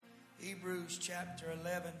Hebrews chapter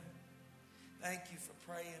 11. Thank you for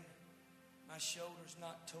praying. My shoulder's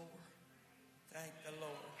not tore. Thank the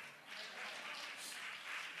Lord.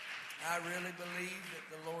 I really believe that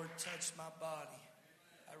the Lord touched my body.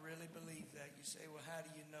 I really believe that. You say, well, how do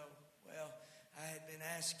you know? Well, I had been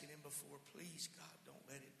asking him before, please, God, don't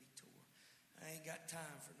let it be tore. I ain't got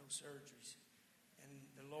time for no surgeries. And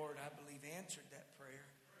the Lord, I believe, answered that prayer.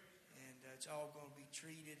 And it's all going to be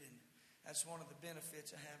treated. And that's one of the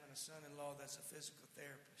benefits of having a son-in-law that's a physical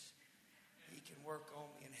therapist. He can work on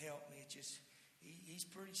me and help me. It's just, he's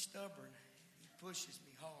pretty stubborn. He pushes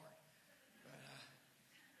me hard. But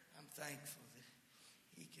I'm thankful that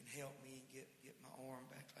he can help me and get my arm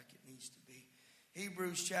back like it needs to be.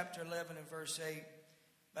 Hebrews chapter 11 and verse 8.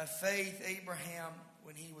 By faith, Abraham,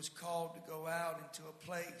 when he was called to go out into a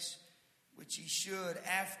place which he should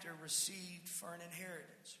after received for an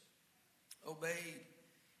inheritance, obeyed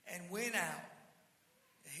and went out.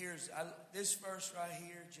 This verse right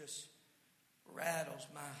here just rattles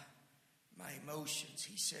my emotions.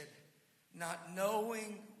 He said, not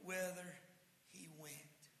knowing whither he went.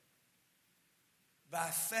 By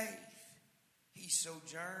faith, he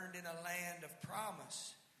sojourned in a land of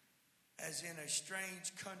promise, as in a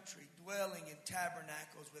strange country, dwelling in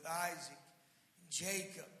tabernacles with Isaac and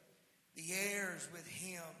Jacob, the heirs with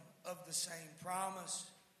him of the same promise.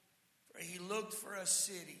 For he looked for a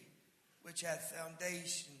city which hath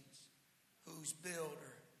foundations, whose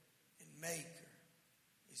builder and maker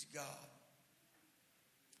is God.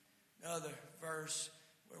 Another verse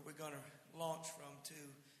where we're going to launch from too,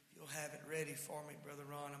 if you'll have it ready for me, Brother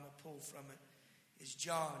Ron, I'm going to pull from it, is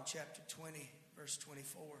John chapter 20, verse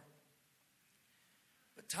 24.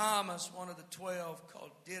 But Thomas, one of the 12,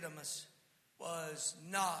 called Didymus, was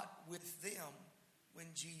not with them when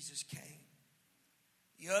Jesus came.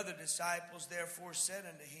 The other disciples therefore said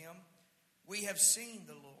unto him, we have seen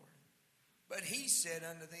the Lord. But he said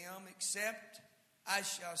unto them, except I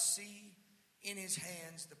shall see in his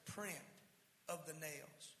hands the print of the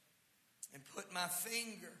nails, and put my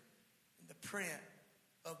finger in the print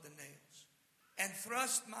of the nails, and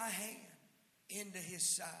thrust my hand into his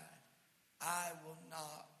side, I will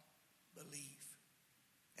not believe.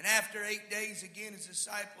 And after 8 days again his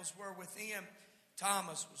disciples were with him.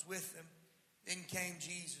 Thomas was with them. Then came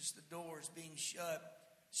Jesus, the doors being shut,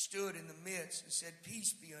 stood in the midst, and said,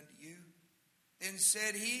 peace be unto you. Then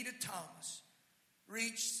said he to Thomas,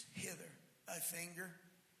 reach hither thy finger,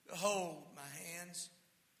 behold my hands.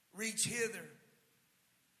 Reach hither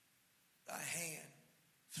thy hand,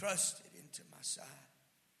 thrust it into my side.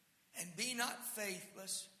 And be not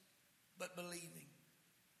faithless, but believing.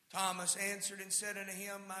 Thomas answered and said unto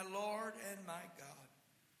him, my Lord and my God.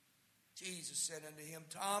 Jesus said unto him,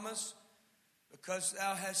 Thomas, because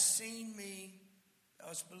thou hast seen me, thou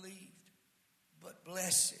hast believed. But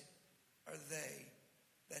blessed are they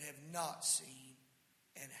that have not seen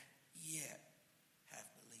and yet have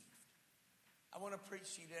believed. I want to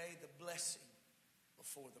preach to you today the blessing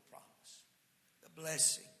before the promise. The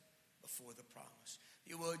blessing before the promise. If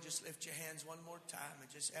you would, just lift your hands one more time and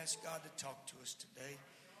just ask God to talk to us today.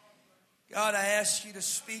 God, I ask you to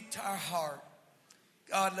speak to our heart.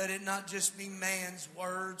 God, let it not just be man's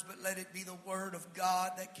words, but let it be the word of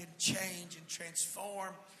God that can change and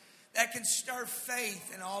transform, that can stir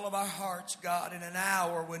faith in all of our hearts, God, in an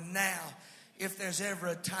hour when now, if there's ever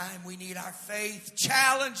a time we need our faith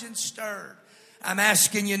challenged and stirred, I'm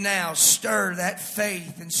asking you now, stir that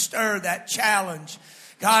faith and stir that challenge.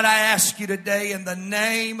 God, I ask you today in the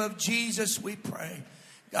name of Jesus we pray.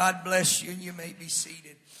 God bless you, and you may be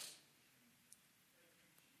seated.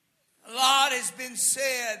 A lot has been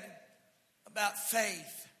said about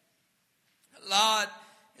faith. A lot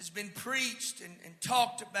has been preached and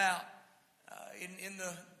talked about in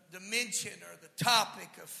the dimension or the topic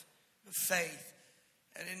of faith.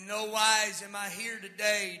 And in no wise am I here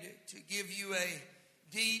today to give you a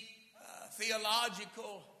deep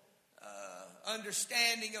theological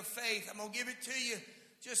understanding of faith. I'm going to give it to you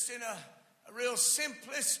just in a real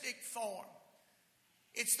simplistic form.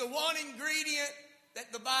 It's the one ingredient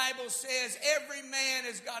that the Bible says every man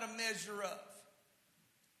has got a measure of.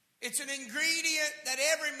 It's an ingredient that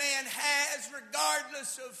every man has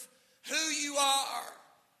regardless of who you are,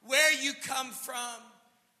 where you come from,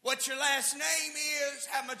 what your last name is,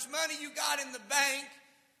 how much money you got in the bank.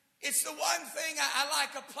 It's the one thing I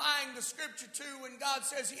like applying the scripture to when God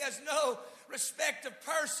says he has no respect of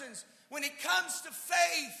persons. When it comes to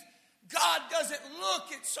faith, God doesn't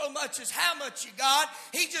look at so much as how much you got.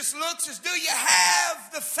 He just looks as, do you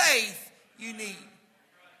have the faith you need?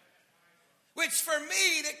 Which for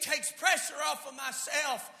me, that takes pressure off of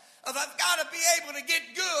myself. of I've got to be able to get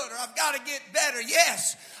good or I've got to get better.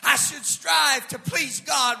 Yes, I should strive to please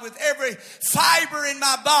God with every fiber in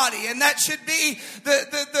my body. And that should be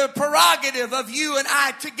the prerogative of you and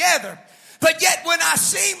I together. But yet when I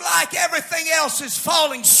seem like everything else is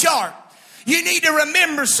falling short, you need to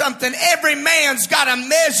remember something. Every man's got a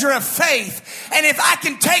measure of faith. And if I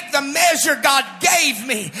can take the measure God gave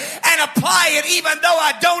me and apply it even though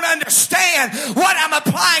I don't understand what I'm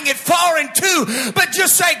applying it for and to, but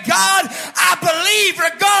just say, God, I believe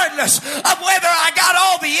regardless of whether I got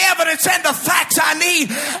all the evidence and the facts I need.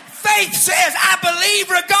 Faith says, I believe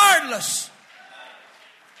regardless.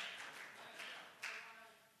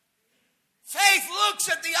 Faith looks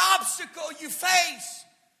at the obstacle you face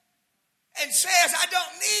and says, I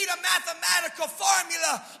don't need a mathematical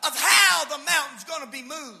formula of how the mountain's going to be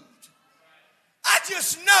moved. I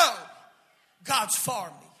just know God's for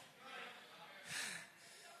me.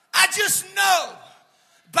 I just know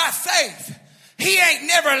by faith He ain't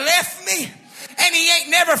never left me and He ain't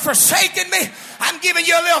never forsaken me. I'm giving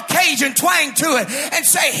you a little Cajun twang to it and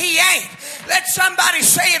say He ain't. Let somebody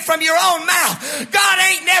say it from your own mouth. God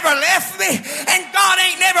ain't never left me, and God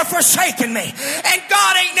ain't never forsaken me, and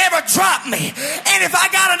God ain't never dropped me. And if I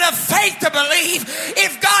got enough faith to believe,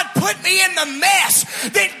 if God put me in the mess,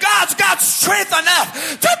 then God's got strength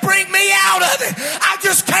enough to bring me out of it. I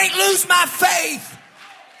just can't lose my faith.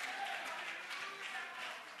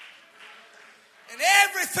 And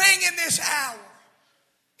everything in this hour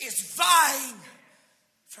is vying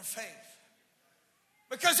for faith.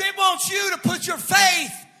 Because it wants you to put your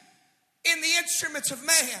faith in the instruments of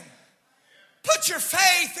man. Put your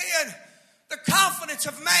faith in the confidence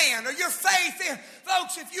of man, or your faith in,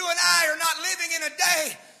 folks, if you and I are not living in a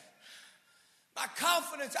day, my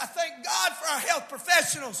confidence, I thank God for our health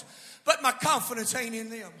professionals, but my confidence ain't in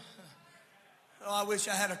them. Oh, I wish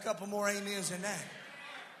I had a couple more amens than that.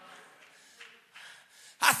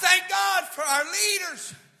 I thank God for our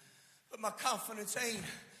leaders, but my confidence ain't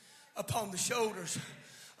upon the shoulders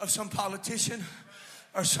of some politician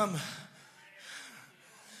or some.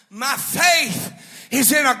 My faith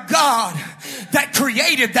is in a God that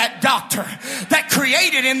created that doctor, that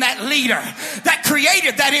created in that leader, that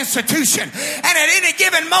created that institution. And at any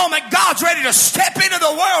given moment, God's ready to step into the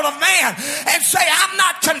world of man and say, I'm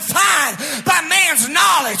not confined by man's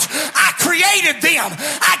knowledge. I created them.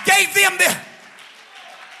 I gave them the.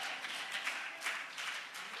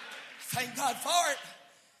 Thank God for it.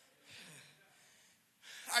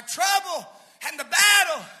 Our trouble and the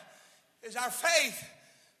battle is our faith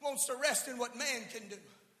wants to rest in what man can do.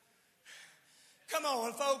 Come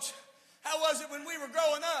on, folks. How was it when we were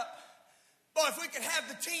growing up? Boy, if we could have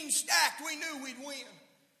the team stacked, we knew we'd win.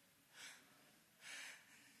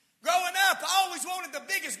 Growing up, I always wanted the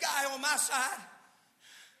biggest guy on my side.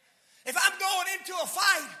 If I'm going into a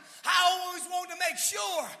fight, I always wanted to make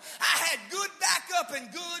sure I had good backup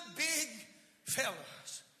and good big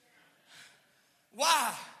fellas.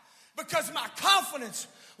 Why? Because my confidence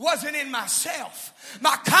wasn't in myself.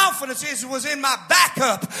 My confidence was in my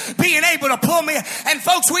backup being able to pull me. And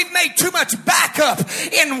folks, we've made too much backup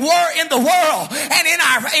in the world and in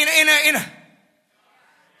our.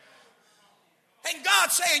 And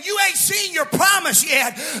God's saying, you ain't seen your promise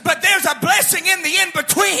yet, but there's a blessing in the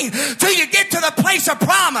in-between till you get to the place of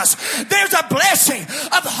promise. There's a blessing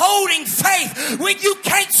of holding faith when you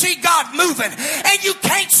can't see God moving, and you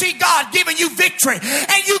can't see God giving you victory,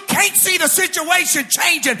 and you can't see the situation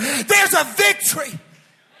changing. There's a victory.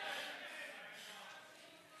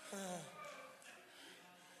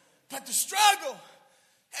 But the struggle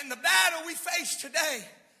and the battle we face today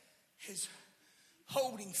is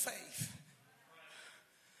holding faith.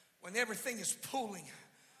 When everything is pulling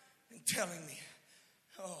and telling me,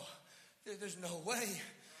 oh, there's no way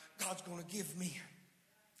God's going to give me.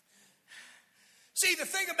 See, the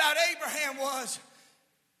thing about Abraham was,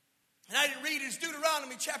 and I didn't read it, it's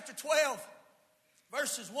Deuteronomy chapter 12,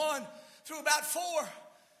 verses 1 through about 4.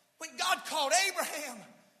 When God called Abraham,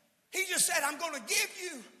 He just said, I'm going to give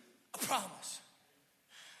you a promise.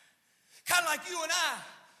 Kind of like you and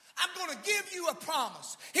I'm going to give you a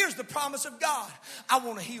promise. Here's the promise of God. I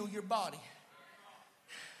want to heal your body.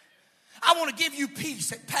 I want to give you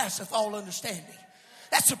peace that passeth all understanding.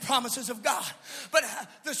 That's the promises of God. But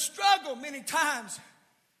the struggle many times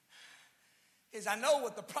is I know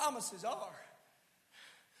what the promises are,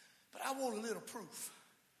 but I want a little proof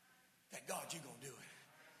that God, you're going to do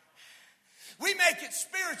it. We make it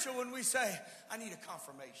spiritual when we say, I need a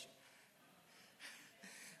confirmation.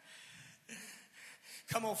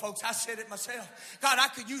 Come on, folks. I said it myself. God, I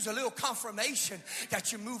could use a little confirmation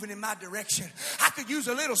that you're moving in my direction. I could use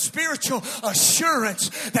a little spiritual assurance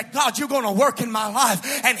that, God, you're going to work in my life.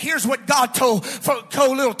 And here's what God told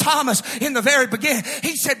little Thomas in the very beginning.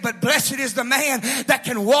 He said, but blessed is the man that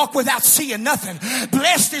can walk without seeing nothing.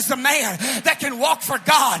 Blessed is the man that can walk for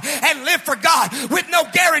God and live for God with no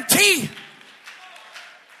guarantee.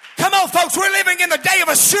 Come on, folks, we're living in the day of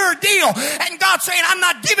a sure deal. And God's saying, I'm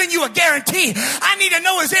not giving you a guarantee. I need to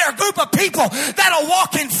know, is there a group of people that'll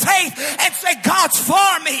walk in faith and say, God's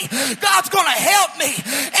for me. God's going to help me.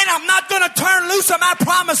 And I'm not going to turn loose of my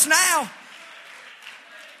promise now.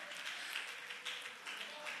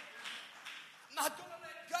 I'm not going to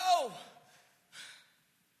let go.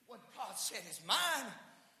 What God said is mine.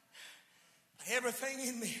 But everything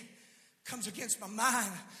in me comes against my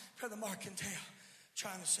mind. Brother Mark can tell.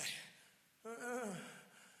 Trying to say,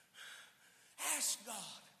 ask God.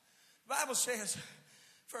 The Bible says,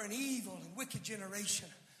 for an evil and wicked generation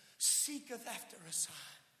seeketh after a sign.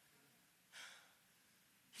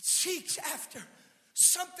 It seeks after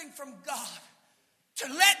something from God to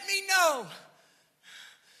let me know.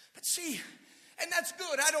 But see, and that's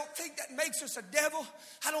good. I don't think that makes us a devil.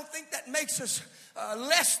 I don't think that makes us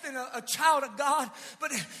less than a child of God.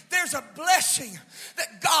 But there's a blessing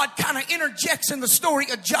that God kind of interjects in the story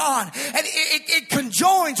of John. And it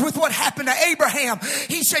conjoins with what happened to Abraham.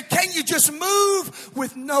 He said, can you just move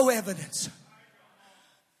with no evidence?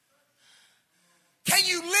 Can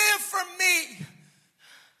you live for me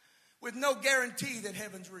with no guarantee that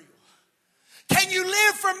heaven's real? Can you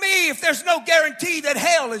live for me if there's no guarantee that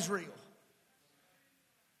hell is real?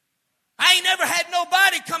 I ain't never had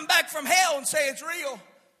nobody come back from hell and say it's real.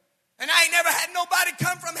 And I ain't never had nobody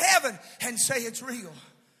come from heaven and say it's real.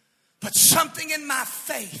 But something in my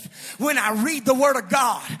faith, when I read the Word of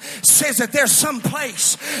God, says that there's some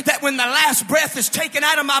place that when the last breath is taken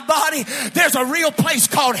out of my body, there's a real place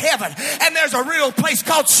called heaven. And there's a real place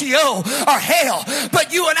called Sheol or hell.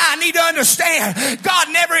 But you and I need to understand, God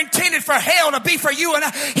never intended for hell to be for you and I.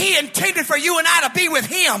 He intended for you and I to be with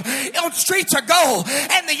Him on streets of gold.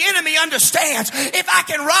 And the enemy understands, if I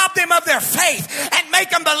can rob them of their faith and make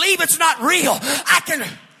them believe it's not real, I can...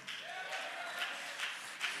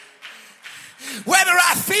 Whether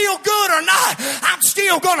I feel good or not, I'm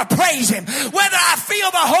still going to praise Him. Whether I feel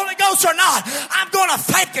the Holy Ghost or not, I'm going to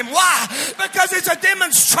thank Him. Why? Because it's a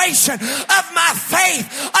demonstration of my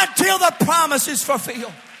faith until the promise is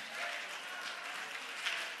fulfilled.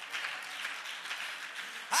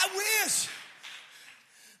 I wish.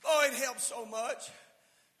 Oh, it helps so much.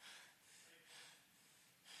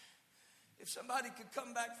 If somebody could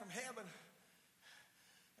come back from heaven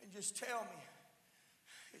and just tell me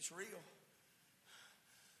it's real.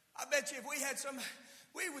 I bet you if we had some,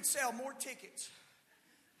 we would sell more tickets.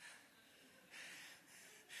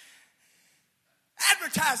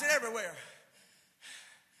 Advertise it everywhere.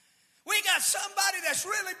 We got somebody that's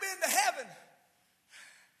really been to heaven.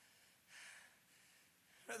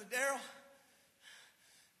 Brother Darrell,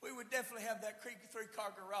 we would definitely have that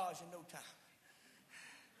 3-car garage in no time.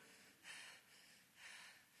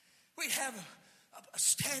 We'd have a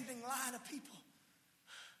standing line of people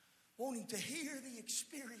wanting to hear the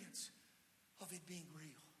experience of it being real.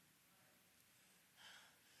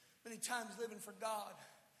 Many times living for God,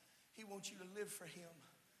 He wants you to live for Him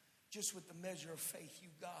just with the measure of faith you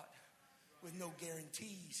got, with no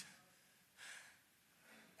guarantees.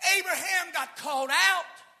 Abraham got called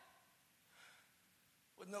out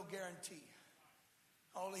with no guarantee.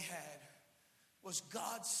 All he had was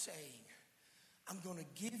God saying, I'm going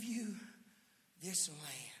to give you this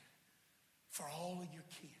land for all of your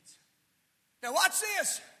kids. Now watch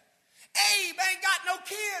this. Abe ain't got no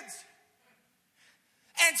kids.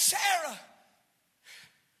 And Sarah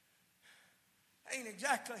ain't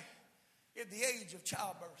exactly at the age of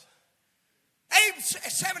childbirth. Abe's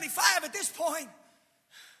 75 at this point.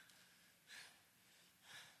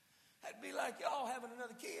 That'd be like y'all having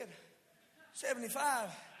another kid. 75.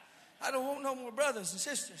 I don't want no more brothers and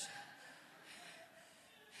sisters.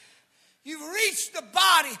 You've reached the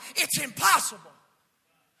body. It's impossible.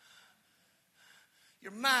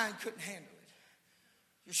 Your mind couldn't handle it.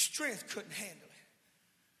 Your strength couldn't handle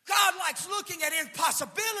it. God likes looking at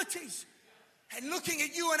impossibilities and looking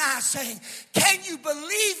at you and I saying, can you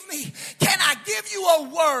believe me? Can I give you a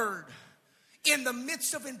word in the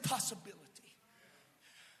midst of impossibility?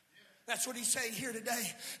 That's what he's saying here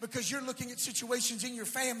today, because you're looking at situations in your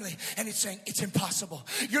family and it's saying it's impossible.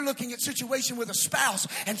 You're looking at situations with a spouse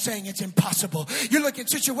and saying it's impossible. You're looking at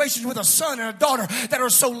situations with a son and a daughter that are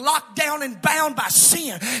so locked down and bound by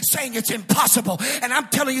sin, saying it's impossible. And I'm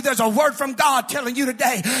telling you, there's a word from God telling you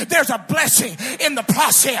today, there's a blessing in the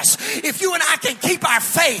process. If you and I can keep our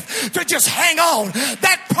faith to just hang on,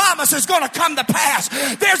 that promise is going to come to pass.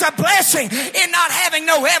 There's a blessing in not having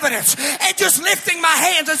no evidence and just lifting my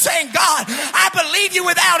hands and saying, God, I believe you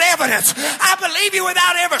without evidence. I believe you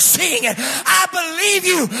without ever seeing it. I believe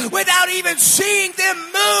you without even seeing them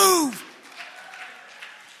move.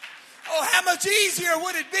 Oh, how much easier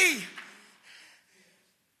would it be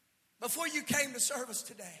before you came to service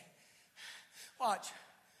today? Watch.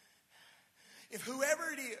 If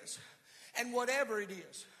whoever it is and whatever it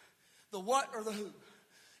is, the what or the who,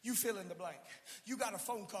 you fill in the blank. You got a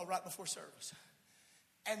phone call right before service.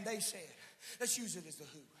 And they said, let's use it as the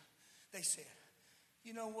who. They said,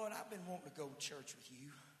 you know what? I've been wanting to go to church with you.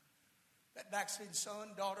 That backslidden son,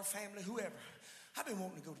 daughter, family, whoever. I've been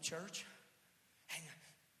wanting to go to church. And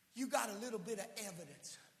you got a little bit of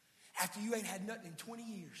evidence after you ain't had nothing in 20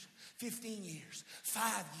 years, 15 years,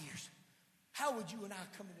 5 years. How would you and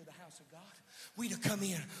I come into the house of God? We'd have come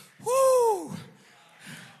in, whoo!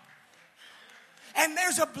 And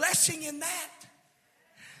there's a blessing in that.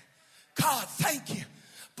 God, thank you.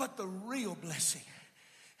 But the real blessing,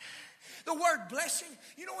 the word blessing,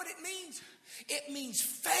 you know what it means? It means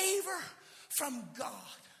favor from God.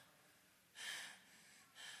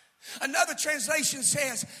 Another translation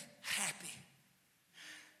says happy.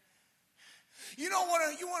 You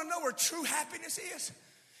want to know where true happiness is?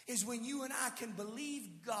 Is when you and I can believe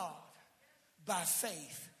God by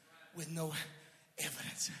faith with no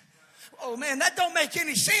evidence. Oh man, that don't make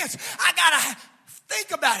any sense. I gotta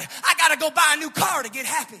think about it. I gotta go buy a new car to get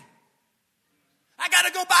happy. I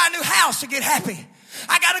gotta go buy a new house to get happy.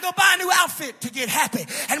 I gotta go buy a new outfit to get happy.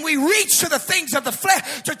 And we reach to the things of the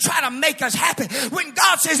flesh to try to make us happy. When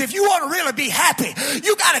God says, if you want to really be happy,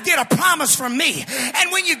 you gotta get a promise from me.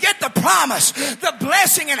 And when you get the promise, the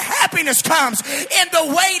blessing and happiness comes in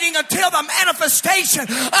the waiting until the manifestation of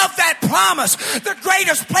that promise. The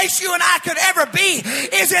greatest place you and I could ever be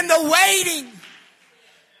is in the waiting.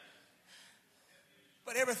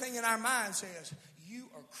 But everything in our mind says, you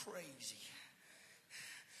are crazy.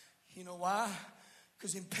 You know why?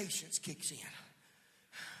 Because impatience kicks in.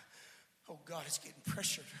 Oh, God, it's getting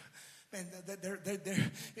pressured. Man,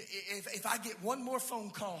 if I get one more phone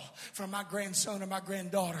call from my grandson or my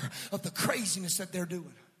granddaughter of the craziness that they're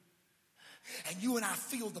doing, and you and I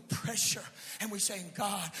feel the pressure, and we're saying,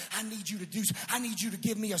 God, I need you to do, I need you to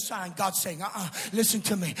give me a sign. God's saying, listen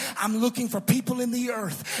to me. I'm looking for people in the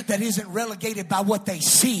earth that isn't relegated by what they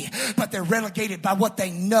see, but they're relegated by what they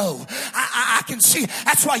know. I can see.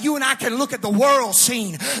 That's why you and I can look at the world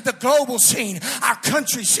scene, the global scene, our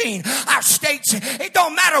country scene, our state scene. It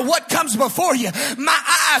don't matter what comes before you.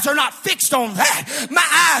 My eyes are not fixed on that.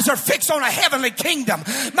 My eyes are fixed on a heavenly kingdom.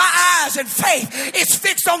 My eyes and faith is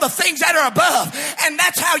fixed on the things that are above. And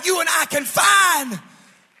that's how you and I can find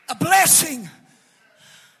a blessing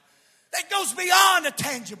that goes beyond the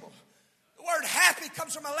tangible. The word happy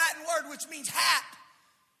comes from a Latin word which means hap.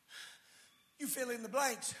 You fill in the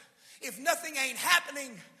blanks. If nothing ain't happening,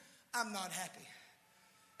 I'm not happy.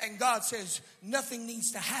 And God says nothing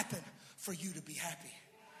needs to happen for you to be happy.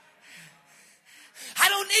 I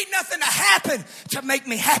don't need nothing to happen to make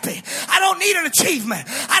me happy. I don't need an achievement.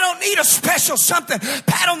 I don't need a special something.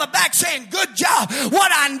 Pat on the back saying, good job.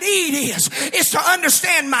 What I need is to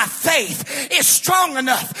understand my faith is strong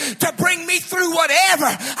enough to bring me through whatever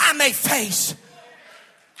I may face.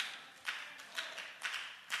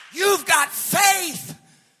 You've got faith.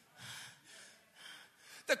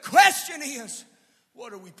 The question is,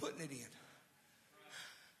 what are we putting it in?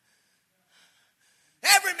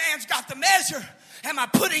 Every man's got the measure. Am I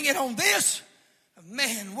putting it on this? A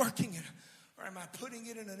man working it. Or am I putting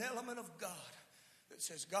it in an element of God that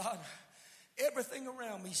says, God, everything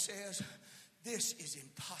around me says this is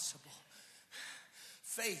impossible.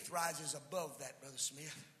 Faith rises above that, Brother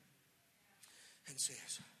Smith, and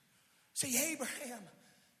says, see, Abraham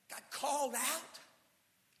got called out,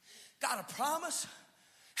 got a promise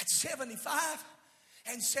at 75,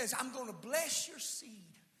 and says, I'm going to bless your seed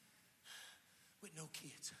with no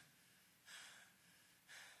kids.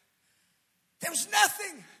 There was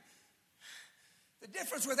nothing. The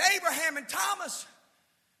difference with Abraham and Thomas,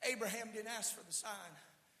 Abraham didn't ask for the sign.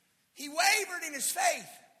 He wavered in his faith,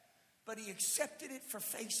 but he accepted it for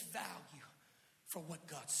face value for what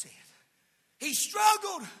God said. He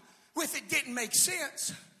struggled with it, didn't make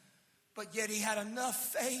sense, but yet he had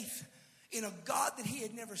enough faith in a God that he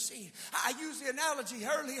had never seen. I used the analogy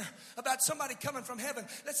earlier about somebody coming from heaven.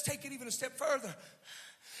 Let's take it even a step further.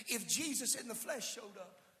 If Jesus in the flesh showed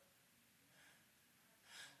up,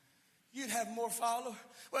 you'd have more followers.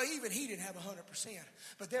 Well, even he didn't have 100%,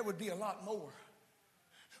 but there would be a lot more.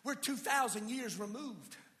 We're 2,000 years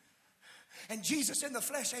removed. And Jesus in the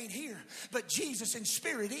flesh ain't here, but Jesus in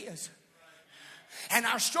spirit is. And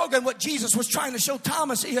our struggle, and what Jesus was trying to show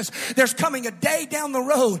Thomas is, there's coming a day down the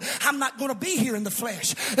road, I'm not going to be here in the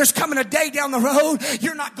flesh. There's coming a day down the road,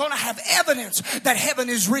 you're not going to have evidence that heaven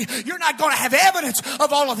is real. You're not going to have evidence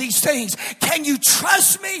of all of these things. Can you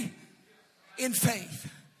trust me in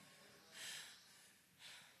faith?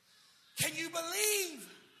 Can you believe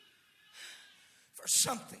for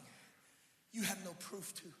something you have no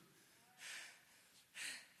proof to?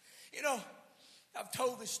 You know, I've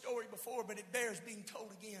told this story before, but it bears being told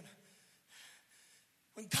again.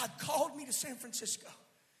 When God called me to San Francisco,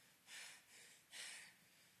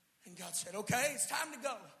 and God said, okay, it's time to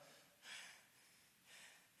go.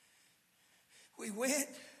 We went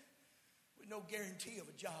with no guarantee of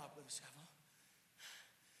a job, Brother Savon.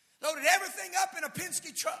 Loaded everything up in a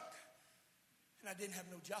Penske truck, and I didn't have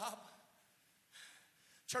no job.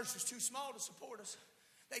 Church was too small to support us.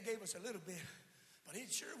 They gave us a little bit, but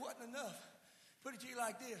it sure wasn't enough. Put it to you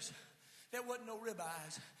like this. There wasn't no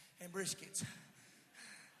ribeyes and briskets.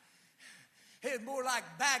 It was more like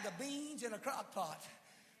a bag of beans in a crock pot.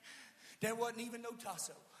 There wasn't even no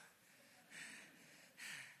tasso.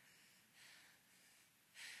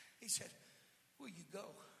 He said, will you go?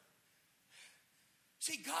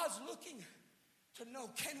 See, God's looking to know,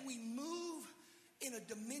 can we move in a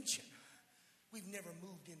dimension we've never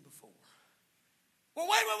moved in before? Well,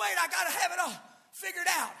 wait, I got to have it all figured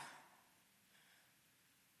out.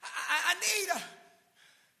 I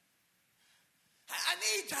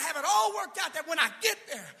need to have it all worked out, that when I get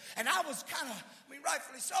there, and I was kind of,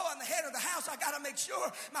 rightfully so, I'm the head of the house. I got to make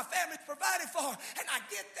sure my family's provided for, and I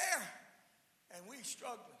get there, and we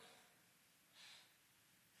struggling.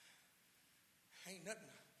 Ain't nothing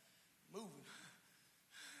moving.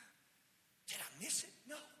 Did I miss it?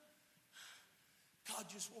 No. God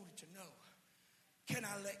just wanted to know, can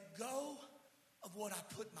I let go of what I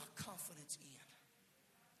put my confidence in?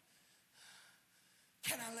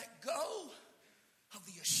 Can I let go of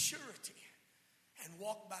the assurity and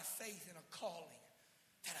walk by faith in a calling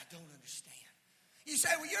that I don't understand? You say,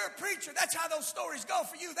 well, you're a preacher. That's how those stories go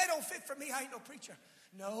for you. They don't fit for me. I ain't no preacher.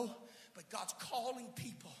 No, but God's calling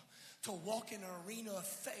people to walk in an arena of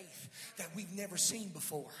faith that we've never seen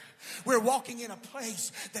before. We're walking in a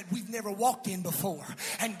place that we've never walked in before.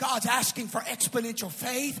 And God's asking for exponential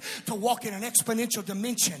faith to walk in an exponential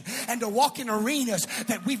dimension and to walk in arenas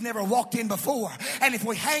that we've never walked in before. And if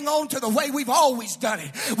we hang on to the way we've always done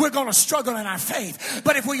it, we're going to struggle in our faith.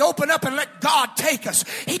 But if we open up and let God take us,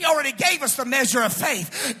 He already gave us the measure of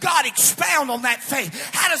faith. God expound on that faith.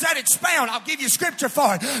 How does that expound? I'll give you scripture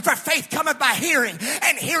for it. For faith cometh by hearing,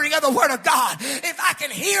 and hearing of the Word of God. If I can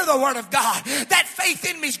hear the Word of God, that faith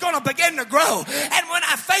in me is going to begin to grow. And when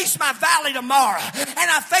I face my valley tomorrow and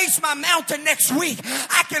I face my mountain next week,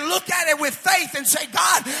 I can look at it with faith and say,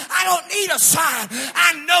 God, I don't need a sign.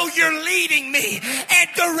 I know you're leading me and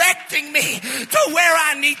directing me to where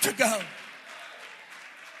I need to go.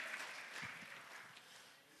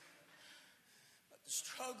 But the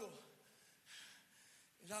struggle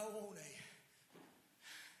is I want a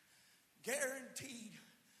guaranteed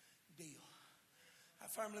deal. I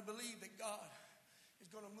firmly believe that God is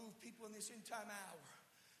going to move people in this end time hour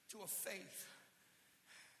to a faith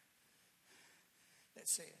that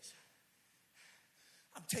says,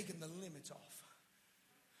 I'm taking the limits off.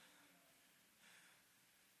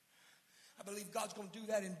 I believe God's going to do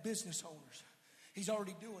that in business owners. He's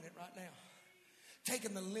already doing it right now.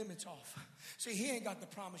 Taking the limits off. See, He ain't got the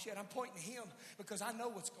promise yet. I'm pointing to Him because I know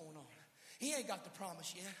what's going on. He ain't got the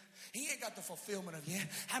promise yet. He ain't got the fulfillment of yet.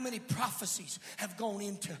 How many prophecies have gone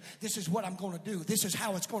into, this is what I'm going to do. This is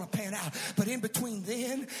how it's going to pan out. But in between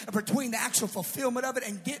then, between the actual fulfillment of it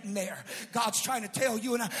and getting there, God's trying to tell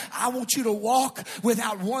you and I want you to walk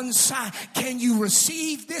without one sign. Can you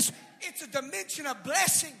receive this? It's a dimension of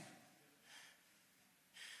blessing.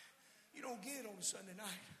 You don't get it on a Sunday night.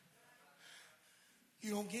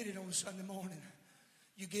 You don't get it on a Sunday morning.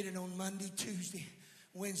 You get it on Monday, Tuesday,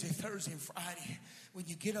 Wednesday, Thursday, and Friday. When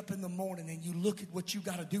you get up in the morning and you look at what you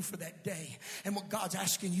got to do for that day and what God's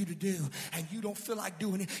asking you to do and you don't feel like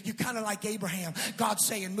doing it, you're kind of like Abraham. God's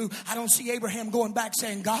saying move. I don't see Abraham going back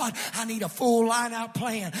saying, God, I need a full line out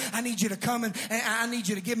plan. I need you to come and I need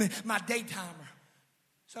you to give me my day timer.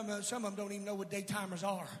 Some of them don't even know what day timers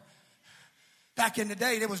are. Back in the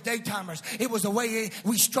day, there was daytimers. It was the way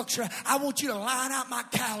we structure. I want you to line out my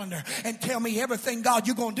calendar and tell me everything, God,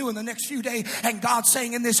 you're going to do in the next few days. And God's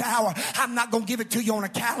saying in this hour, I'm not going to give it to you on a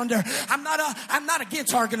calendar. I'm not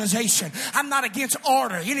against organization. I'm not against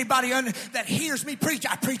order. Anybody that hears me preach,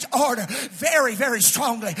 I preach order very, very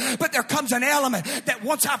strongly. But there comes an element that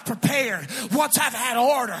once I've prepared, once I've had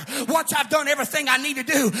order, once I've done everything I need to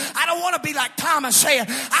do, I don't want to be like Thomas saying,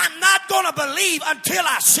 I'm not going to believe until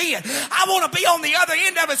I see it. I want to be on the other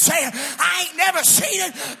end of it saying, I ain't never seen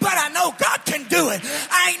it, but I know God can do it.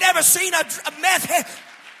 I ain't never seen a meth.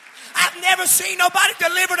 I've never seen nobody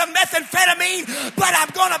delivered a methamphetamine, but I'm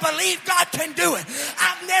going to believe God can do it.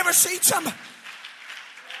 I've never seen somebody.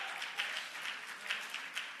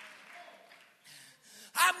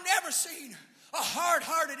 I've never seen a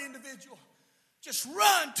hard-hearted individual just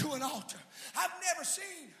run to an altar. I've never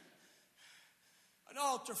seen an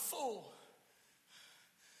altar full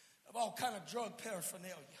of all kind of drug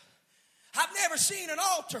paraphernalia. I've never seen an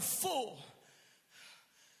altar full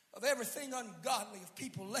of everything ungodly, of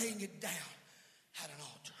people laying it down at an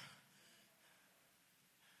altar.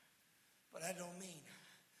 But that don't mean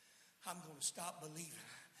I'm going to stop believing.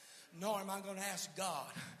 Nor am I going to ask God,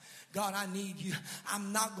 God, I need you.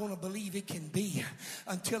 I'm not going to believe it can be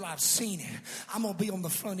until I've seen it. I'm going to be on the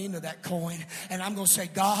front end of that coin, and I'm going to say,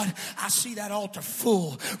 God, I see that altar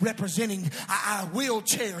full, representing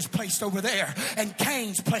wheelchairs placed over there, and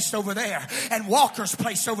canes placed over there, and walkers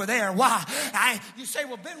placed over there. Why? You say,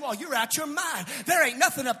 well, Benoit, you're out your mind. There ain't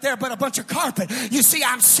nothing up there but a bunch of carpet. You see,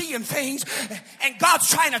 I'm seeing things, and God's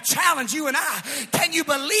trying to challenge you and I. Can you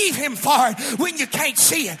believe him for it when you can't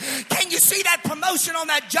see it? Can you see that promotion on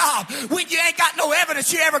that job when you ain't got no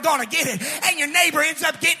evidence you're ever going to get it, and your neighbor ends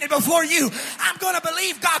up getting it before you? I'm going to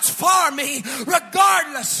believe God's for me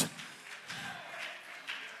regardless.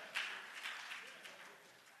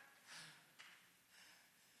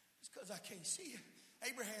 It's because I can't see it.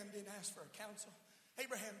 Abraham didn't ask for a counsel.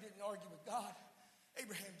 Abraham didn't argue with God.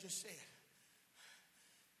 Abraham just said,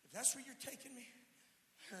 if that's where you're taking me,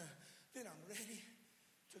 then I'm ready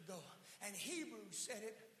to go. And Hebrews said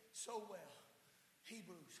it so well.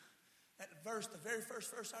 Hebrews, that verse, the very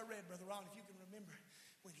first verse I read, Brother Ron, if you can remember,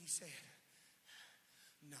 when he said,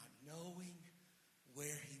 not knowing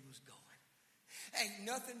where he was going. Ain't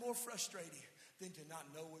nothing more frustrating than to not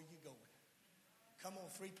know where you're going. Come on,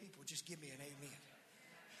 3 people, just give me an amen.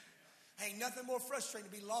 Ain't nothing more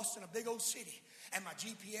frustrating to be lost in a big old city and my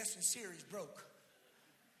GPS and Siri's broke.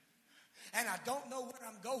 And I don't know where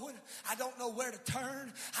I'm going. I don't know where to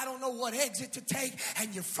turn. I don't know what exit to take.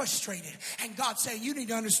 And you're frustrated. And God's saying, you need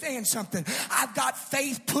to understand something. I've got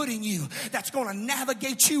faith put in you that's going to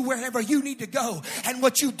navigate you wherever you need to go. And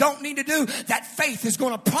what you don't need to do, that faith is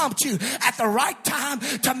going to prompt you at the right time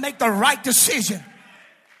to make the right decision.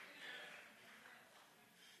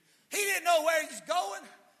 He didn't know where he's going.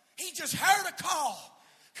 He just heard a call.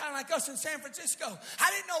 Kind of like us in San Francisco.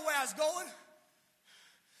 I didn't know where I was going.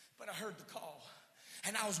 But I heard the call,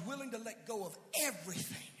 and I was willing to let go of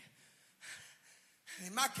everything. And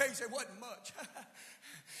in my case, it wasn't much.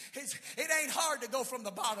 It ain't hard to go from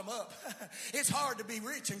the bottom up. It's hard to be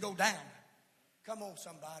rich and go down. Come on,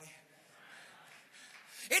 somebody.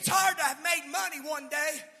 It's hard to have made money one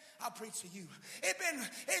day. I'll preach to you.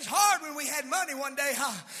 It's hard when we had money one day,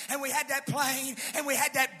 and we had that plane, and we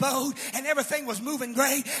had that boat, and everything was moving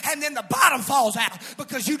great, and then the bottom falls out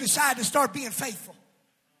because you decide to start being faithful.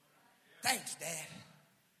 Thanks, Dad.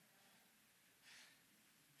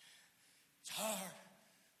 It's hard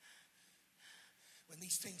when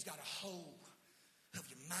these things got a hold of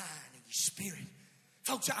your mind and your spirit.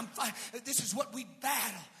 Folks, this is what we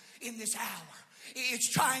battle in this hour. It's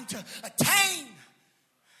trying to attain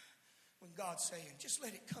when God's saying, just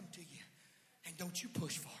let it come to you and don't you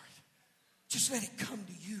push for it. Just let it come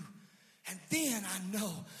to you. And then I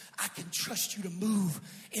know I can trust you to move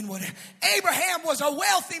in whatever. Abraham was a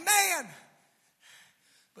wealthy man,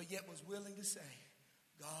 but yet was willing to say,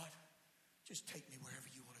 God, just take me wherever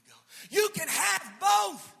you want to go. You can have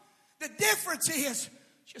both. The difference is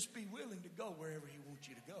just be willing to go wherever he wants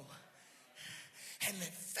you to go. And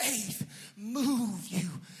let faith move you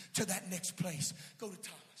to that next place. Go to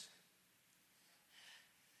Thomas.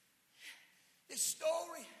 This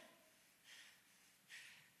story,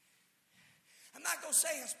 I'm not going to say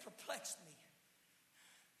it's perplexed me,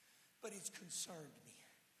 but it's concerned me.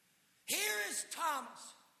 Here is Thomas,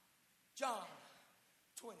 John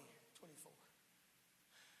 20, 24.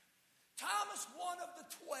 Thomas, one of the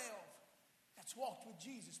 12 that's walked with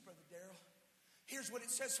Jesus, Brother Darrell. Here's what it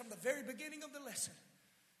says from the very beginning of the lesson.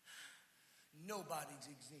 Nobody's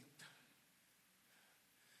exempt.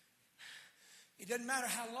 It doesn't matter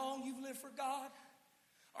how long you've lived for God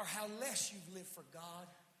or how less you've lived for God.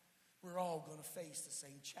 We're all going to face the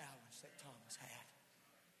same challenge that Thomas had.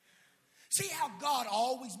 See how God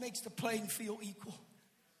always makes the playing field equal?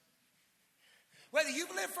 Whether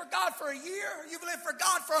you've lived for God for a year or you've lived for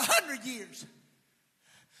God for 100 years,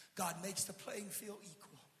 God makes the playing field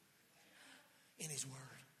equal in His Word.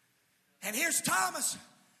 And here's Thomas.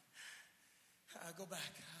 I go back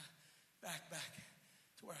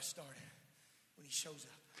to where I started when he shows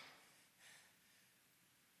up.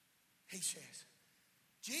 He says,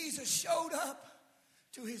 Jesus showed up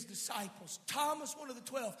to His disciples. Thomas, one of the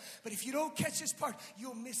 12. But if you don't catch this part,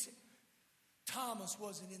 you'll miss it. Thomas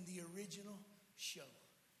wasn't in the original show.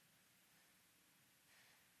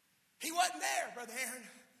 He wasn't there, Brother Aaron.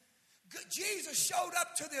 Jesus showed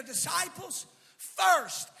up to the disciples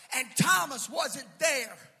first, and Thomas wasn't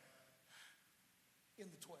there in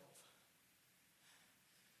the 12.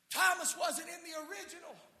 Thomas wasn't in the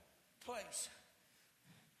original place.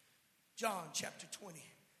 John chapter 20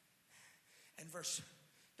 and verse,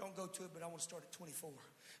 don't go to it, but I want to start at 24.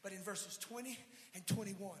 But in verses 20 and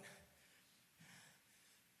 21,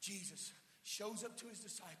 Jesus shows up to His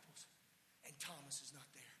disciples, and Thomas is not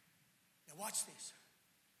there. Now watch this.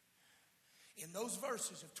 In those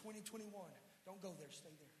verses of 20 and 21, don't go there,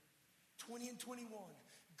 stay there. 20 and 21,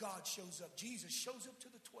 God shows up. Jesus shows up to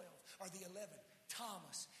the 12 or the 11.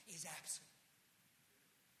 Thomas is absent.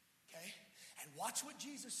 Okay? And watch what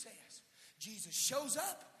Jesus says. Jesus shows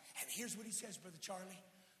up, and here's what He says, Brother Charlie.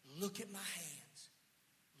 Look at my hands.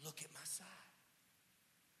 Look at my side.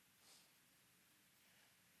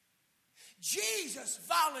 Jesus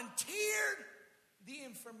volunteered the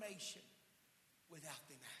information without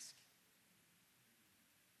them asking.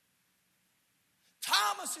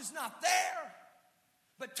 Thomas is not there,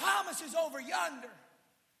 but Thomas is over yonder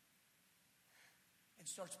and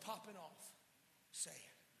starts popping off, saying,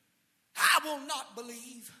 I will not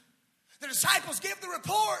believe. The disciples give the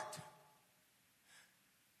report.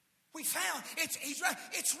 We found he's right.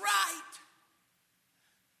 It's right.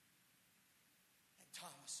 And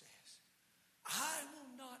Thomas says, I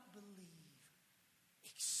will not believe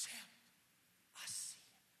except I see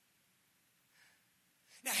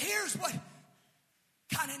it. Now here's what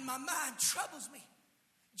kind of in my mind troubles me.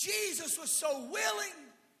 Jesus was so willing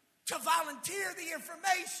to volunteer the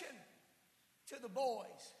information to the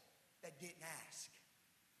boys that didn't ask.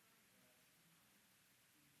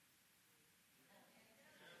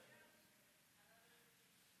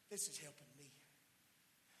 This is helping me.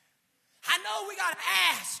 I know we got to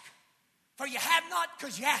ask, for you have not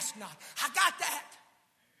because you ask not. I got that.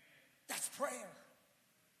 That's prayer.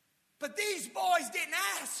 But these boys didn't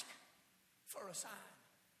ask for a sign.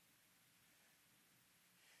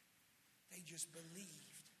 They just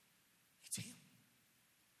believed it's Him.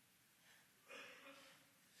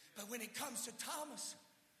 But when it comes to Thomas,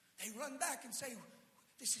 they run back and say,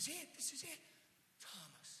 this is it, this is it.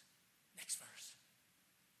 Thomas, next verse,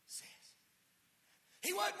 says,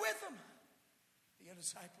 he wasn't with them. The other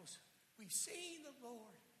disciples, we've seen the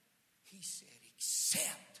Lord. He said,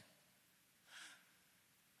 except.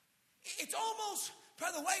 It's almost,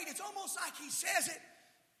 Brother Wade, it's almost like he says it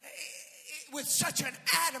with such an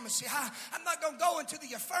adamancy. I'm not going to go into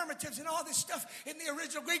the affirmatives and all this stuff in the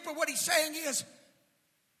original Greek, but what he's saying is,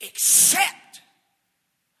 except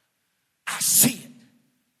I see it.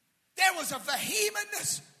 There was a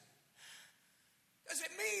vehementness. Does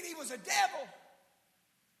it mean he was a devil?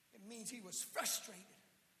 It means he was frustrated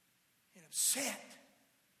and upset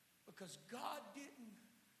because God didn't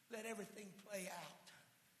let everything play out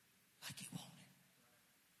like He wanted.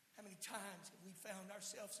 How many times have we found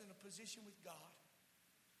ourselves in a position with God?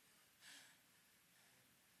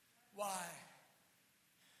 Why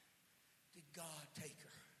did God take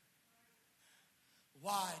her?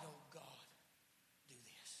 Why don't God do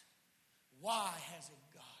this? Why hasn't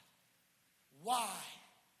God? Why?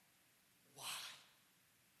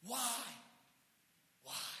 Why?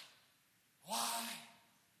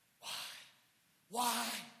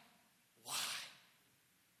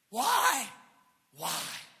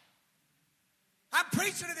 I'm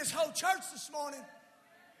preaching to this whole church this morning.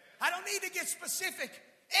 I don't need to get specific.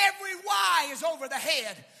 Every why is over the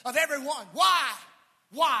head of everyone. Why?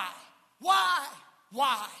 Why? Why?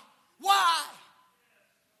 Why? Why?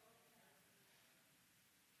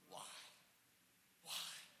 Why? Why?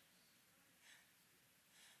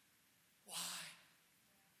 Why?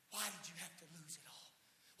 Why did you have to lose it all?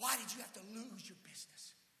 Why did you have to lose your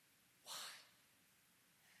business? Why?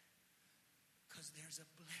 Because there's a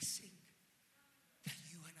blessing that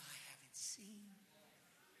you and I haven't seen.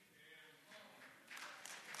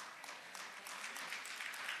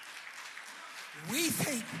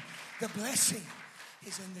 think the blessing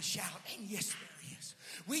is in the shout. And yes, there is.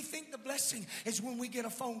 We think the blessing is when we get a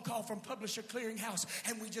phone call from Publisher Clearinghouse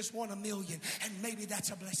and we just won $1 million. And maybe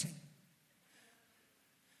that's a blessing.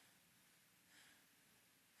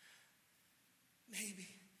 Maybe.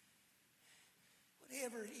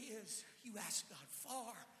 Whatever it is you ask God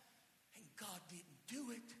for and God didn't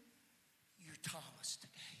do it, you're Thomas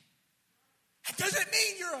today. That doesn't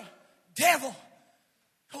mean you're a devil.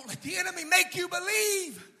 Don't let the enemy make you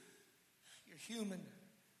believe. You're human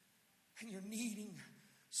and you're needing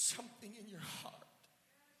something in your heart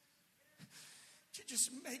to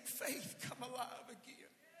just make faith come alive again.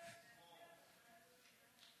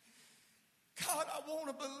 God, I want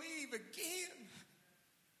to believe again,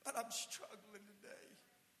 but I'm struggling today.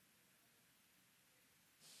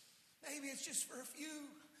 Maybe it's just for a few,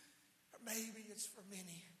 or maybe it's for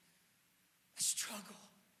many. A struggle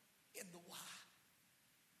in the why.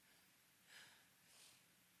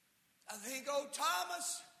 I think, oh,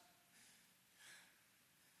 Thomas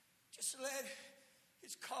just let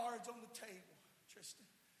his cards on the table, Tristan.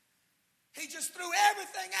 He just threw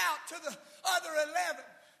everything out to the other 11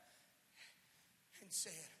 and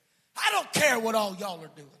said, I don't care what all y'all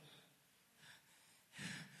are doing.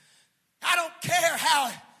 I don't care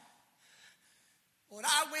how what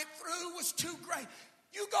I went through was too great.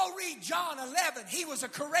 You go read John 11. He was a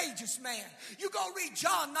courageous man. You go read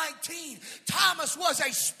John 19. Thomas was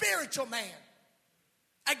a spiritual man.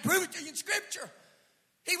 I prove it to you in Scripture.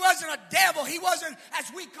 He wasn't a devil. He wasn't,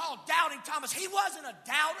 as we call doubting Thomas. He wasn't a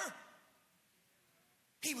doubter.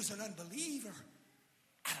 He was an unbeliever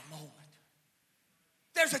at a moment.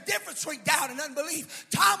 There's a difference between doubt and unbelief.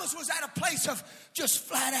 Thomas was at a place of just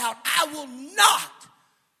flat out, I will not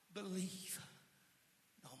believe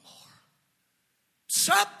no more.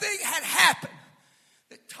 Something had happened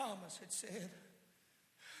that Thomas had said,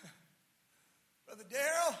 Brother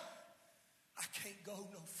Darrell, I can't go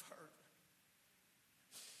no further.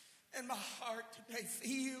 And my heart today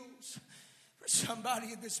feels for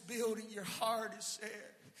somebody in this building, your heart has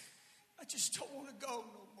said, I just don't want to go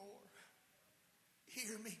no more.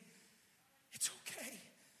 Hear me. It's okay.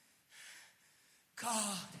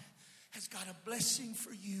 God has got a blessing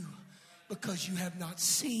for you because you have not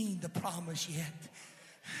seen the promise yet.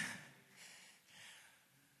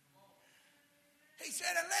 He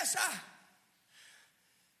said, unless I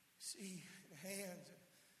see the hands and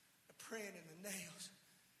the print and the nails.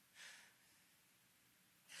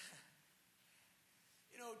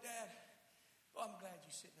 You know, Dad, well, I'm glad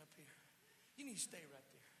you're sitting up here. You need to stay right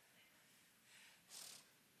there.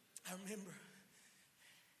 I remember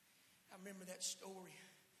that story.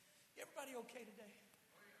 Everybody okay today?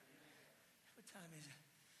 What time is it?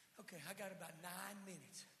 Okay, I got about 9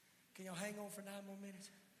 minutes. Can y'all hang on for 9 more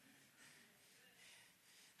minutes?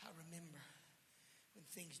 I remember when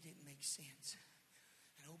things didn't make sense.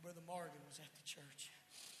 And old Brother Morgan was at the church.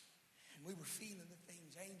 And we were feeling the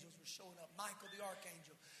things. Angels were showing up. Michael the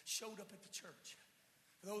archangel showed up at the church.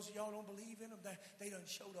 For those of y'all who don't believe in them, they done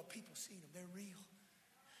showed up. People seen them. They're real.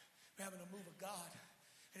 We're having a move of God.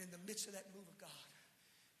 And in the midst of that move of God,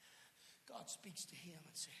 God speaks to him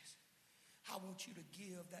and says, I want you to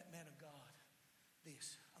give that man of God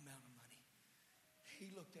this amount of money. He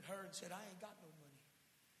looked at her and said, I ain't got no money.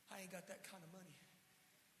 I ain't got that kind of money.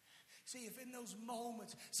 See, if in those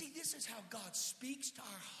moments, see, this is how God speaks to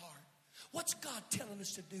our heart. What's God telling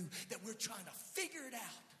us to do that we're trying to figure it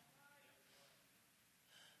out?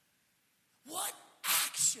 What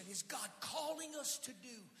action is God calling us to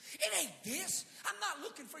do? It ain't this. I'm not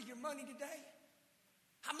looking for your money today.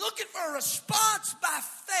 I'm looking for a response by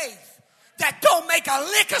faith that don't make a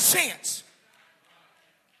lick of sense.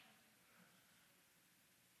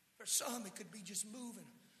 For some, it could be just moving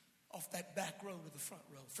off that back row to the front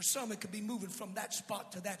row. For some, it could be moving from that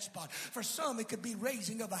spot to that spot. For some, it could be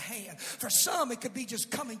raising of a hand. For some, it could be just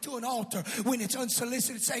coming to an altar when it's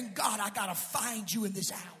unsolicited, saying, God, I got to find you in this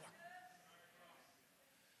hour.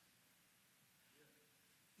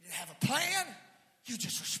 You didn't have a plan. You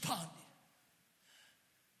just responded.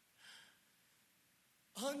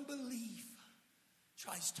 Unbelief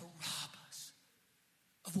tries to rob us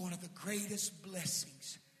of one of the greatest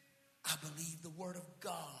blessings I believe the Word of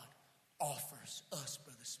God offers us,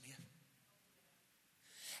 Brother Smith.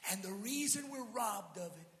 And the reason we're robbed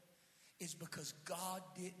of it is because God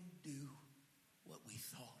didn't do what we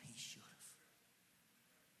thought He should have.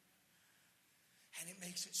 And it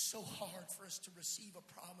makes it so hard for us to receive a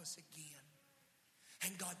promise again.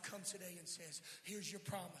 And God comes today and says, here's your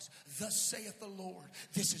promise. Thus saith the Lord.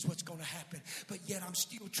 This is what's going to happen. But yet I'm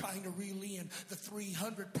still trying to reel in the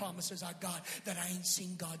 300 promises I got that I ain't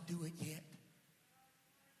seen God do it yet.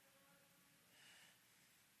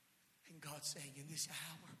 God's saying in this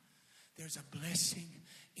hour, there's a blessing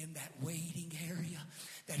in that waiting area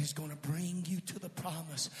that is going to bring you to the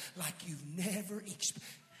promise like you've never experienced.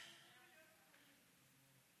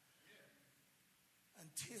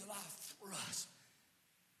 Until I thrust.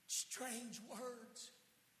 Strange words.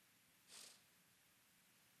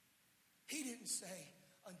 He didn't say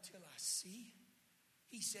until I see.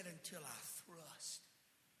 He said until I thrust.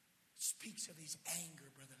 Speaks of his anger,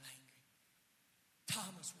 Brother Langley.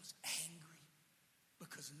 Thomas was angry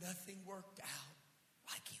because nothing worked out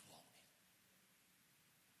like he wanted.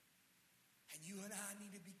 And you and I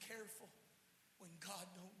need to be careful when God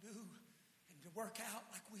don't do and to work out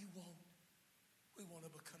like we want. We want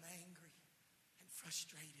to become angry and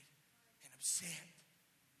frustrated and upset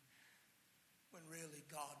when really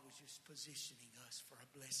God was just positioning us for a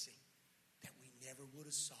blessing that we never would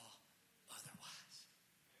have saw otherwise.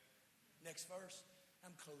 Next verse.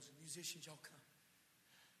 I'm closing. Musicians, y'all come.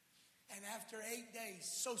 And after 8 days,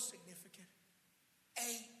 so significant. 8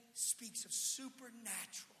 speaks of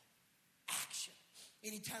supernatural action.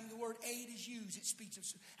 Anytime the word 8 is used, it speaks of.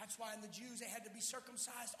 That's why in the Jews they had to be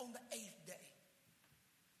circumcised on the 8th day.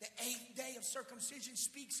 The 8th day of circumcision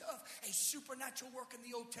speaks of a supernatural work in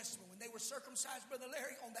the Old Testament. When they were circumcised, Brother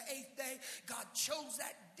Larry, on the 8th day, God chose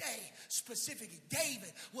that day specifically.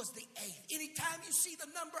 David was the 8th. Anytime you see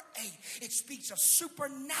the number 8, it speaks of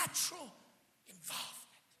supernatural involvement.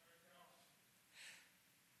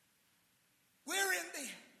 We're in the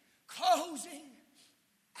closing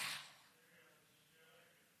hour.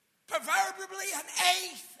 Proverbially an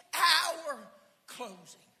 8th hour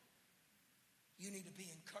closing. You need to be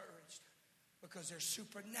encouraged because there's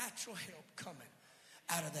supernatural help coming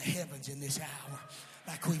out of the heavens in this hour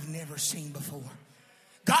like we've never seen before.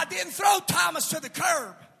 God didn't throw Thomas to the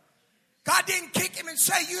curb. God didn't kick him and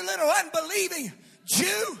say, you little unbelieving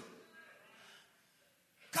Jew.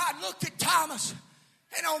 God looked at Thomas,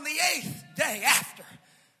 and on the 8th day after,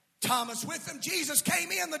 Thomas with him, Jesus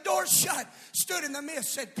came in, the door shut, stood in the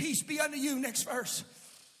midst, said, peace be unto you. Next verse.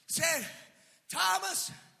 Said,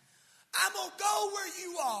 Thomas, I'm going to go where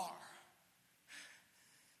you are.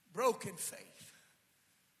 Broken faith.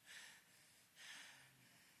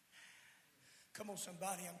 Come on,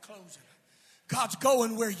 somebody, I'm closing. God's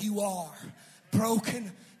going where you are.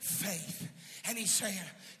 Broken faith. And he's saying,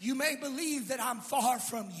 you may believe that I'm far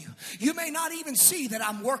from you. You may not even see that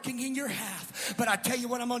I'm working in your half. But I tell you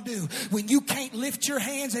what I'm going to do. When you can't lift your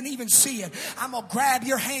hands and even see it, I'm going to grab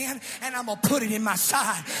your hand and I'm going to put it in my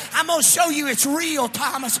side. I'm going to show you it's real,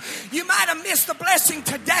 Thomas. You might have missed the blessing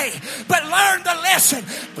today, but learn the lesson.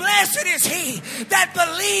 Blessed is he that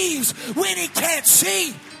believes when he can't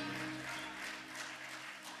see.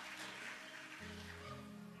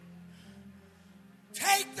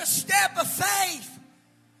 Take the step of faith.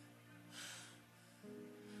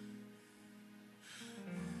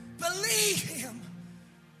 Believe him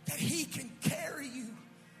that he can carry you.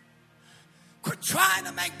 Quit trying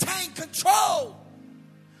to maintain control.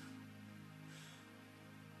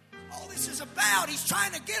 All this is about, he's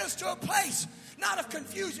trying to get us to a place not of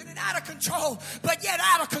confusion and out of control, but yet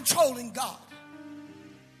out of control in God.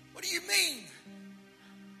 What do you mean?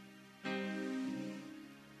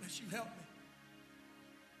 Unless you help me.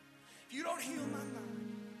 If you don't heal my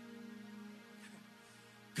mind,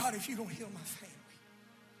 God, if you don't heal my family,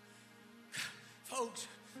 folks,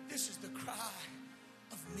 this is the cry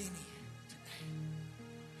of many today.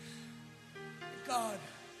 God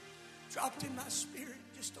dropped in my spirit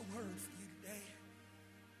just a word for you today.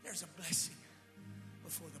 There's a blessing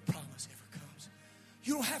before the promise ever comes.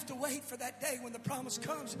 You don't have to wait for that day when the promise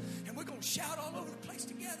comes and we're going to shout all over the place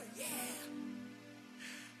together. Yeah.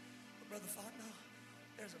 But Brother Fontenot,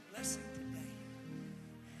 there's a blessing today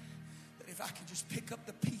that if I can just pick up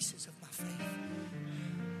the pieces of my faith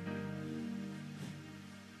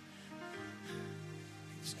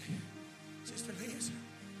and say, Sister Liz,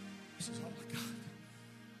 this is all I got.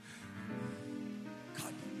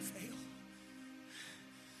 God didn't fail.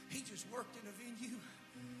 He just worked in a venue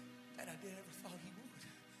that I never thought he would.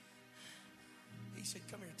 He said,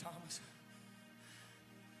 come here, Thomas.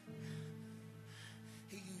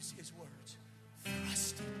 He used his words.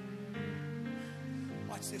 Thrusted.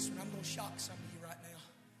 Watch this one. I'm going to shock some of you right now.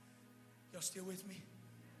 Y'all still with me?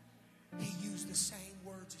 He used the same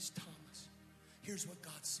words as Thomas. Here's what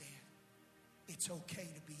God said. It's okay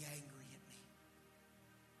to be angry at me.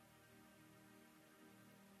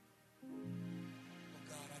 Oh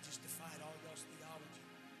God, I just defied all y'all's theology.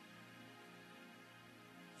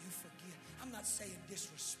 You forgive. I'm not saying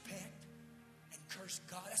disrespect and curse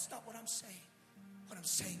God. That's not what I'm saying. What I'm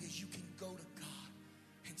saying is you can go to God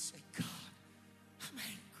and say, God, I'm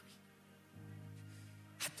angry.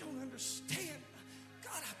 I don't understand. understand.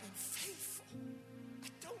 God, I've been faithful. I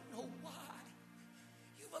don't know why.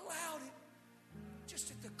 You've allowed it. Just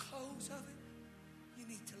at the close of it, you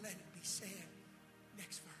need to let it be said.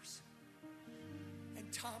 Next verse.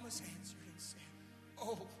 And Thomas answered and said,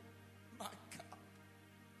 oh my God.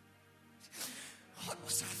 What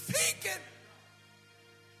was I thinking?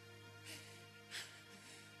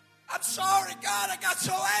 I'm sorry, God, I got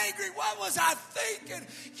so angry. What was I thinking?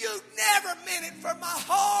 You never meant it for my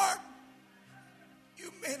heart. You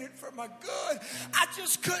meant it for my good. I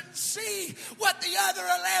just couldn't see what the other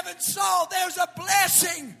 11 saw. There's a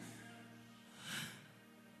blessing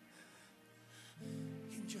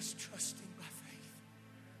in just trusting by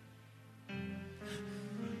faith.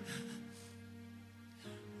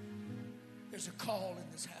 There's a call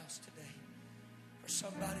in this house today for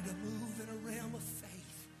somebody to move in a realm of faith.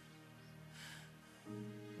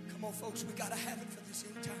 Come on, folks, we got to have it for this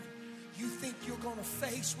end time. You think you're going to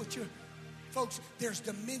face what you're... Folks, there's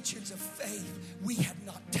dimensions of faith we have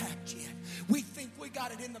not tapped yet. We think we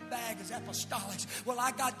got it in the bag as apostolics. Well,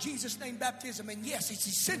 I got Jesus' name baptism, and yes, it's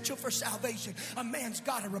essential for salvation. A man's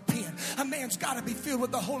got to repent. A man's got to be filled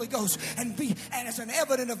with the Holy Ghost, and as an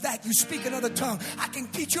evidence of that, you speak another tongue. I can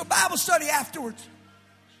teach you a Bible study afterwards.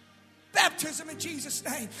 Baptism in Jesus'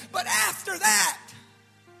 name. But after that,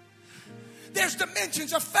 there's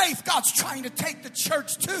dimensions of faith God's trying to take the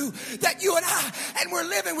church to, that you and we're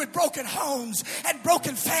living with broken homes and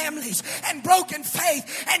broken families and broken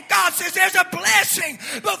faith. And God says there's a blessing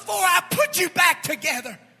before I put you back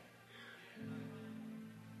together.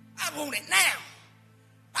 I want it now.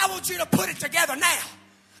 I want you to put it together now.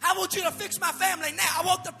 I want you to fix my family now. I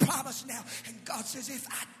want the promise now. And God says, if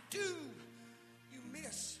I do, you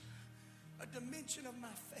miss a dimension of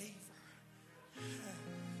my favor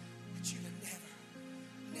that you have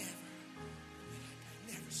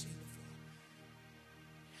never seen before.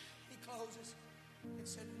 He closes and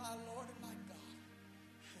said, my Lord and my God.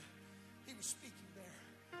 He was speaking there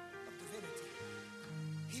of divinity.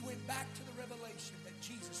 He went back to the revelation that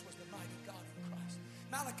Jesus was the mighty God in Christ.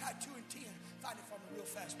 Malachi 2 and 10. Find it for me real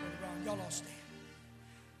fast, Brother Ron. Y'all all stand.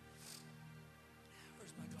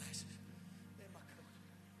 Where's my glasses? They're in my coat.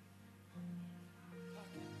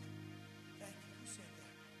 Okay. Thank you. Who said that?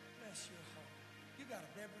 Bless your heart. You got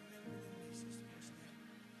a better memory than me, Sister Christine.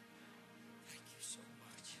 Thank you so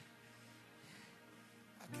much.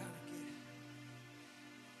 I kind of get it.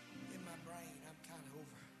 In my brain, I'm kind of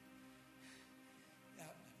over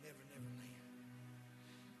out in the never land.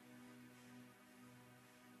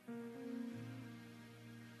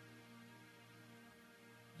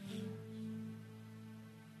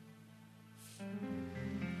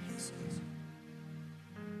 He says,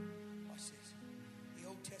 watch this. The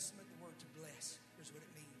Old Testament, the word to bless, here's what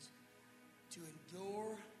it means. To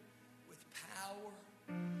endure with power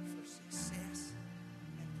for success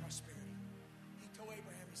and prosperity. He told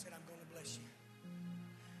Abraham, he said, I'm going to bless you.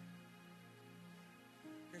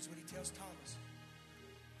 Here's what he tells Thomas.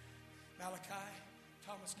 Malachi,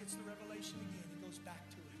 Thomas gets the revelation again. He goes back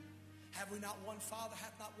to it. Have we not one Father?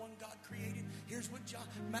 Hath not one God created? Here's what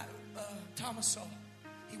Thomas saw.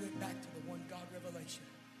 He went back to the one God revelation.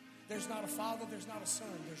 There's not a Father, there's not a Son,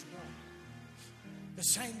 there's one. The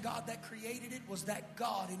same God that created it was that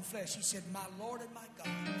God in flesh. He said, my Lord and my God.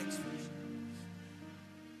 Next verse.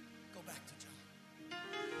 Go back to John.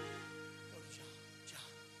 Go to John.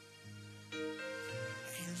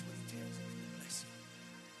 And here's what he tells him in the blessing.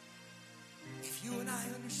 If you and I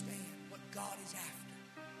understand what God is after,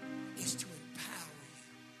 is to empower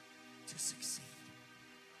you to succeed.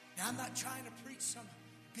 Now, I'm not trying to preach some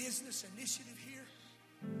business initiative here.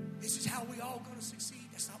 This is how we all going to succeed.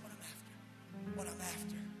 That's not what I'm after. What I'm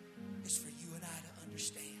after is for you and I to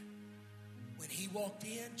understand. When he walked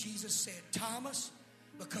in, Jesus said, Thomas,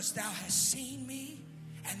 because thou hast seen me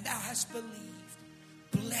and thou hast believed,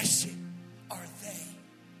 blessed are they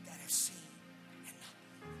that have seen and not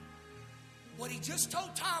believed. What he just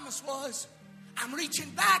told Thomas was, I'm reaching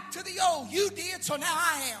back to the old. You did, so now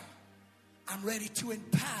I am. I'm ready to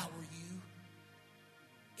empower you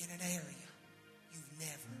in an area you've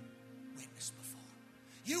never witnessed before.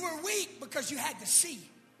 You were weak because you had to see,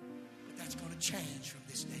 but that's going to change from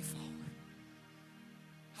this day forward.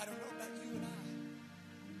 I don't know about you and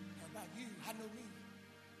I, or about you. I know me.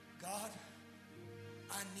 God,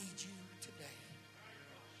 I need you today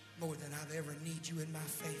more than I've ever need you in my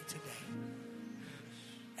faith today.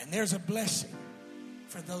 And there's a blessing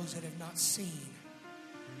for those that have not seen.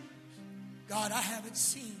 God, I haven't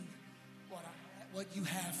seen what you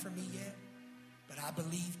have for me yet, but I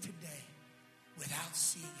believe today, without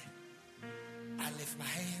seeing it, I lift my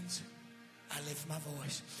hands, I lift my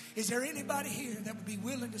voice. Is there anybody here that would be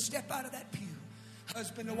willing to step out of that pew?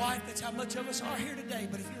 Husband and wife, that's how much of us are here today.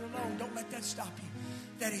 But if you're alone, don't let that stop you.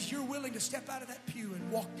 That is, you're willing to step out of that pew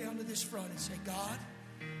and walk down to this front and say, God,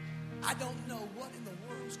 I don't know what in the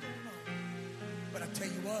world's going on. But I tell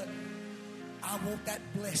you what, I want that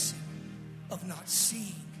blessing of not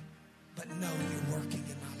seeing, but know you're working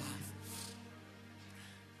in my life.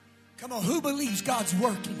 Come on, who believes God's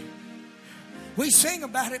working? We sing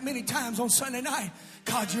about it many times on Sunday night.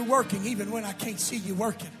 God, you're working even when I can't see you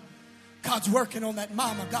working. God's working on that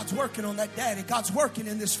mama. God's working on that daddy. God's working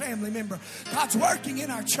in this family member. God's working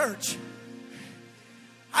in our church.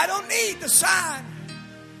 I don't need the sign.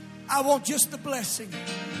 I want just the blessing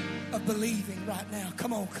of believing right now.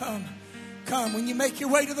 Come on, come. Come. When you make your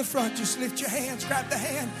way to the front, just lift your hands. Grab the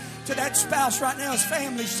hand to that spouse right now as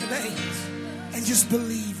families today. And just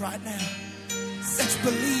believe right now. Let's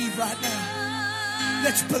believe right now.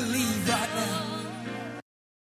 Let's believe right now.